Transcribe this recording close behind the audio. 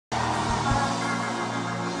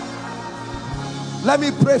Let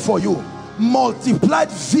me pray for you. Multiplied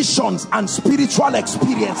visions and spiritual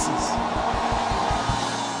experiences.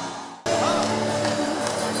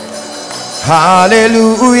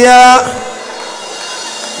 Hallelujah.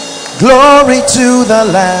 Glory to the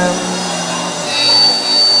Lamb.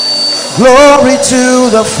 Glory to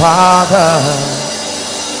the Father.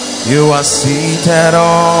 You are seated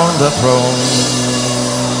on the throne.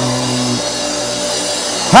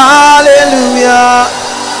 Hallelujah.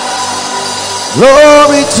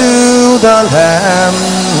 Glory to the Lamb.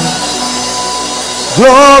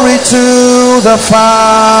 Glory to the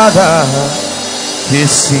Father.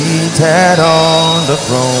 He's seated on the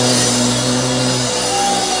throne.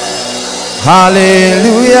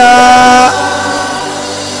 Hallelujah.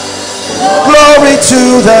 Glory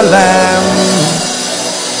to the Lamb.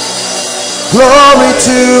 Glory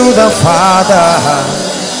to the Father.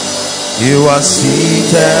 You are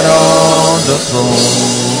seated on the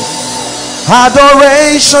throne.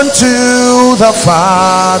 Adoration to the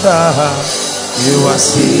Father. You are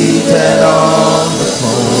seated on the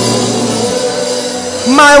throne.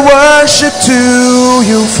 My worship to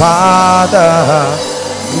you, Father.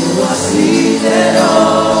 You are seated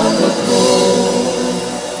on the throne.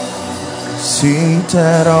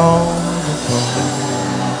 Seated on the throne.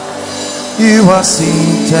 You are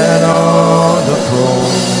seated on the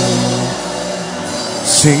throne.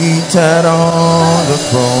 Seated on the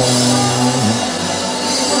throne.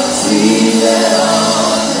 Seated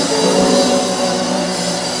on the throne.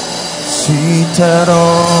 Seated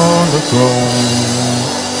on the throne.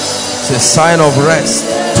 It's a sign of rest,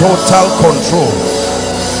 total control.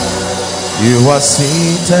 You are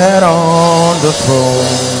seated on the throne.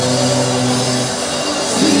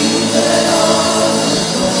 Seated on the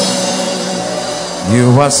throne. You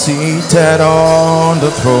are seated on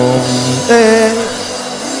the throne. Hey.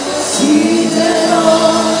 Seated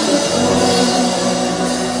on the throne.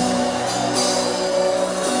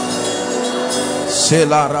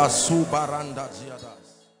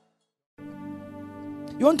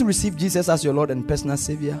 You want to receive Jesus as your Lord and personal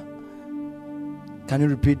Savior? Can you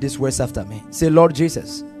repeat these words after me? Say, Lord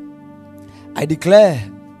Jesus, I declare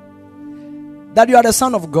that you are the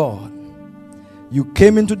Son of God. You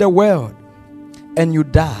came into the world and you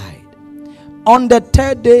died. On the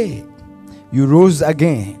third day, you rose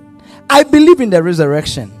again. I believe in the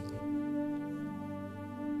resurrection.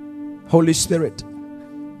 Holy Spirit,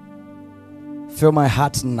 fill my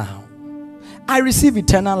heart now. I receive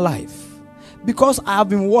eternal life because I have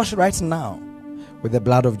been washed right now with the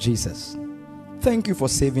blood of Jesus. Thank you for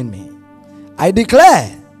saving me. I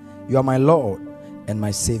declare you are my Lord and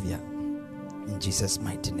my Savior. In Jesus'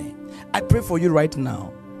 mighty name. I pray for you right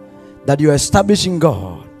now that you are established in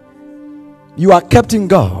God. You are kept in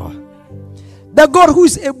God. The God who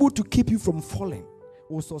is able to keep you from falling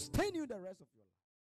will sustain you the rest of your life.